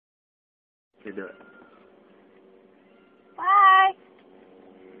You do it. Bye.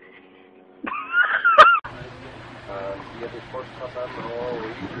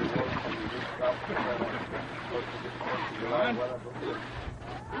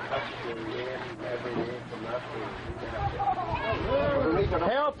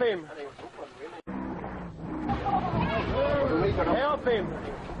 Help him! Help him!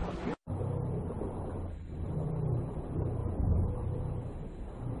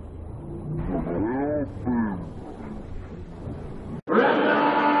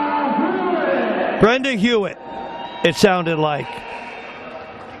 Brenda Hewitt, it sounded like.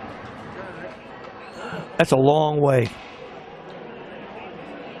 That's a long way.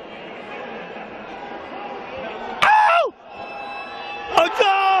 Oh! Oh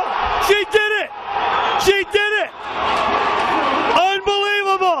no! She did it! She did it!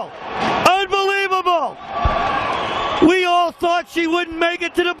 Unbelievable! Unbelievable! We all thought she wouldn't make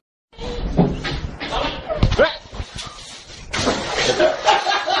it to the...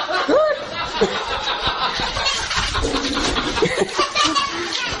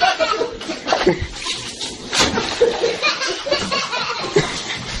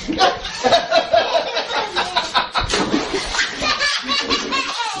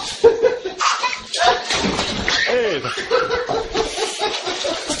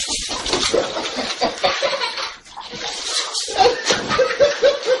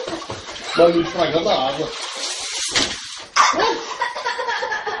 Đâu như phải có đỏ rồi.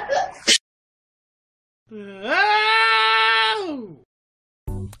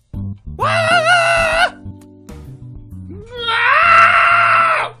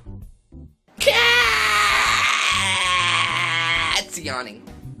 Cat's yawning.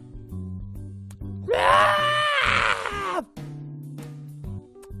 No.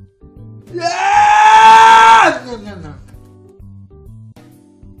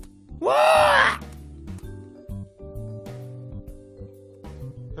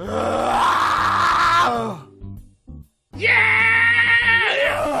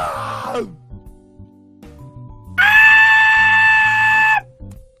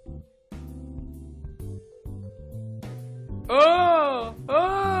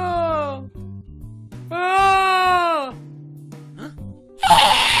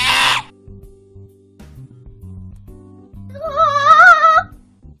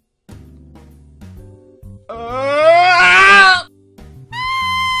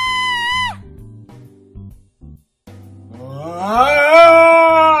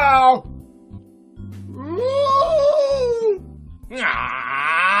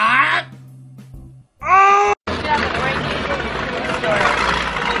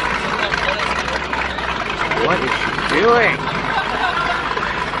 What is she doing?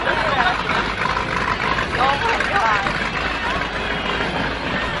 Oh my god.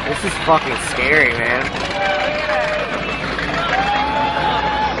 This is fucking scary, man.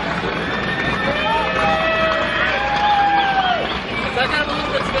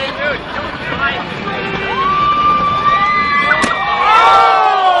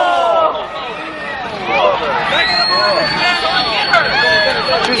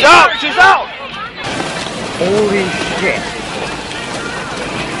 She's out! She's out! Holy shit.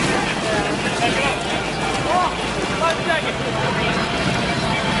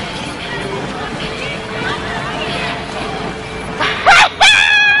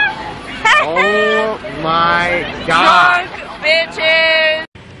 Oh my god. Drunk bitches!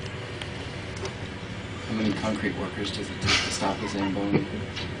 How many concrete workers does it take to stop the Zamboni?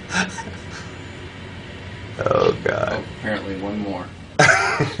 Oh god. Oh, apparently one more.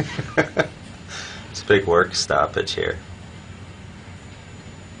 It's a big work stoppage here.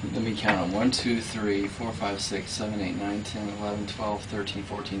 Let me count them. 1, 2, 3, 4, 5, 6, 7, 8, 9, 10, 11, 12, 13,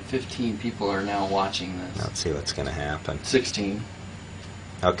 14, 15 people are now watching this. Let's see what's going to happen. 16.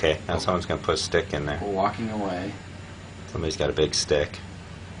 Okay, now someone's going to put a stick in there. We're walking away. Somebody's got a big stick.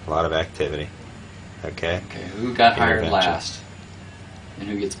 A lot of activity. Okay. Okay, who got hired Intervention. last? And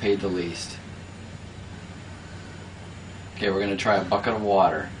who gets paid the least? Okay, we're going to try a bucket of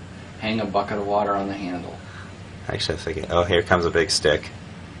water. Hang a bucket of water on the handle. Actually, I'm thinking, oh, here comes a big stick.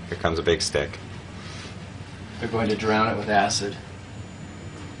 Here comes a big stick. They're going to drown it with acid.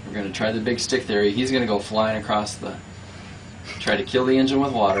 We're going to try the big stick theory. He's going to go flying across the... Try to kill the engine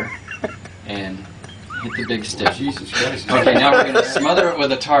with water. And hit the big stick. Jesus Christ. Okay, now we're going to smother it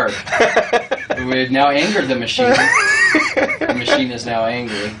with a tarp. We've now angered the machine. The machine is now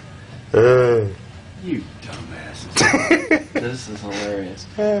angry. You dumbasses. This is hilarious.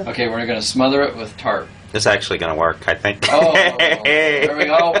 Okay, we're going to smother it with tarp. This is actually going to work, I think. Oh, there we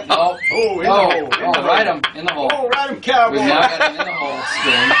go. No. Oh, in the hole. Oh, right him in the hole. Oh, right him, cowboy. We've now got him in the hole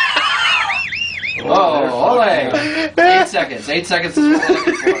spin. Oh, ole! 8 seconds. 8 seconds is what we're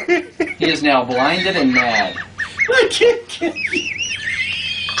looking for. He is now blinded and mad. I can't get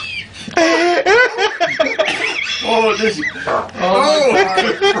Oh, this is...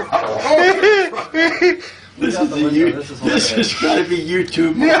 This has got to be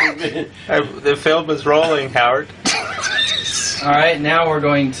YouTube, man. The film is rolling, Howard. Alright, now we're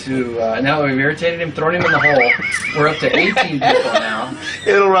going to, now that we've irritated him, thrown him in the hole, we're up to 18 people now.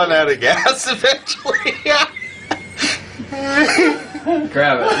 It'll run out of gas eventually.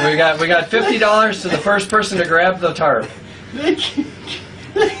 Grab it. We got $50 to the first person to grab the tarp.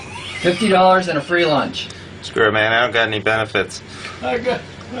 $50 and a free lunch. Screw it, man. I don't got any benefits. I got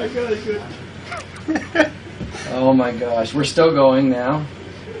it good. Oh my gosh, we're still going now.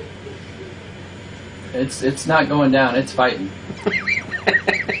 It's not going down, it's fighting.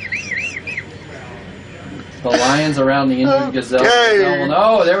 The lions around the injured gazelle. Okay.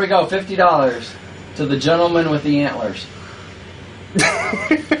 Oh, there we go, $50 to the gentleman with the antlers.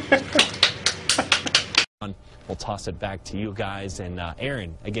 We'll toss it back to you guys. And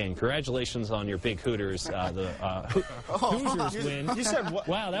Aaron, again, congratulations on your big Hooters. The Hoosiers win. You said what?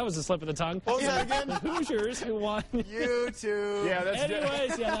 Wow, that was a slip of the tongue. What was that again? The Hoosiers who won. YouTube. Yeah, that's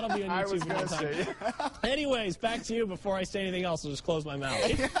Anyways, yeah, that'll be on I YouTube. was going to say. Anyways, back to you. Before I say anything else, I'll just close my mouth.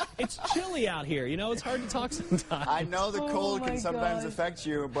 It's chilly out here. You know, it's hard to talk sometimes. I know the cold can sometimes affect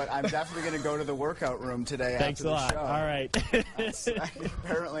you, but I'm definitely going to go to the workout room today Thanks after a the lot. show. All right.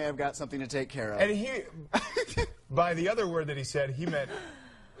 Apparently, I've got something to take care of. And he, by the other word that he said, he meant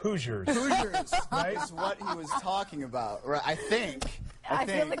Hoosiers. Hoosiers, Right? That's what he was talking about. Right, I think. I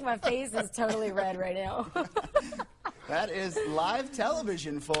feel like my face is totally red right now. That is live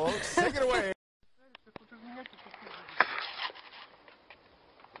television, folks. Take it away.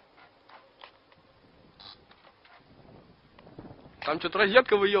 Там что-то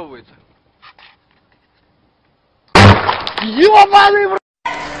розетка выебывается. Ёбаный в...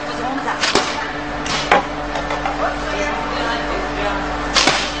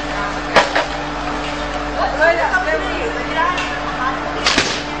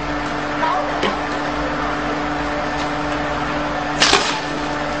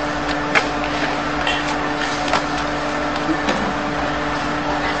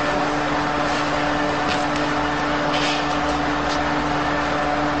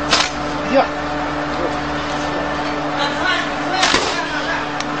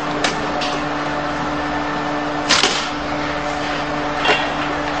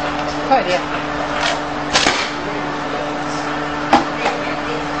快点！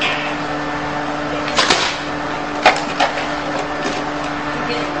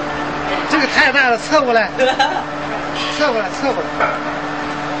这个太大了，侧过来，侧过来，侧过来。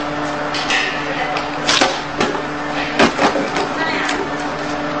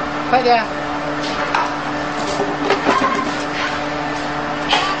快点！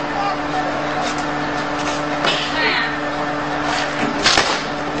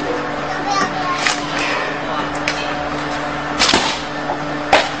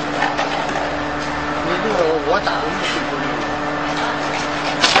我打的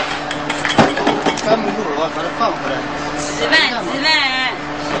咱们录了，把它放回来。吃饭，吃饭。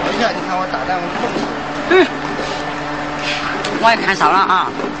扫一下，你看我打蛋我碰死。我也看少了啊。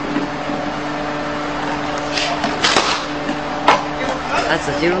他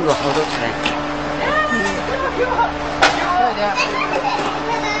自己录了好多出来。快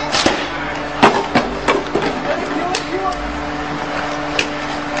点。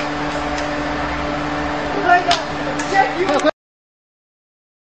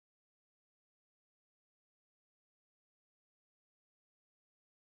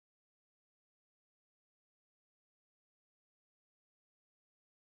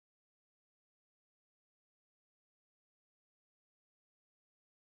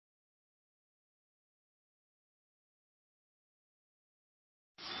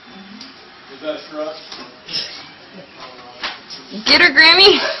Is that a truck? Get her,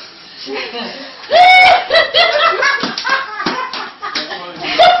 Grammy.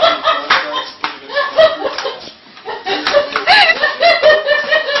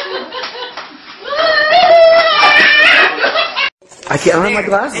 I don't have my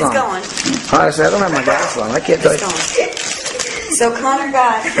glasses on. It's going. Honestly, I don't have my glasses on. I can't tell you. So Connor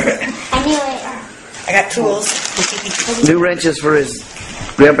got. I knew it. I got tools. New wrenches for his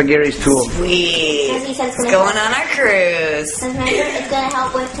Grandpa Gary's tool. Sweet. He said It's going on our cruise. it's going to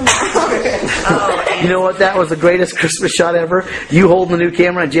help with tomorrow. Oh, You know what? That was the greatest Christmas shot ever. You holding the new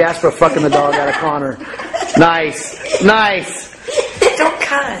camera and Jasper fucking the dog out of Connor. Nice. Nice. don't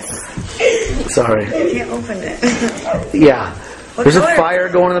cuss. Sorry. You can't open it. Yeah. There's a fire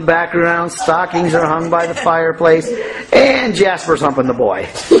going in the background. Stockings are hung by the fireplace. And Jasper's humping the boy.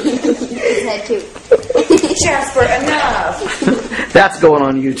 His head too. Jasper, enough. That's going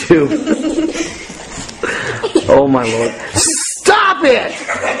on YouTube. Oh my lord. Stop it!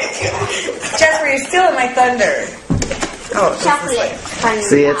 Jasper, you're stealing my thunder. Oh, Chocolate. Funny.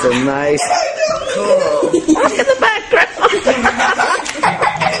 See, it's a nice... cool. Look in the background.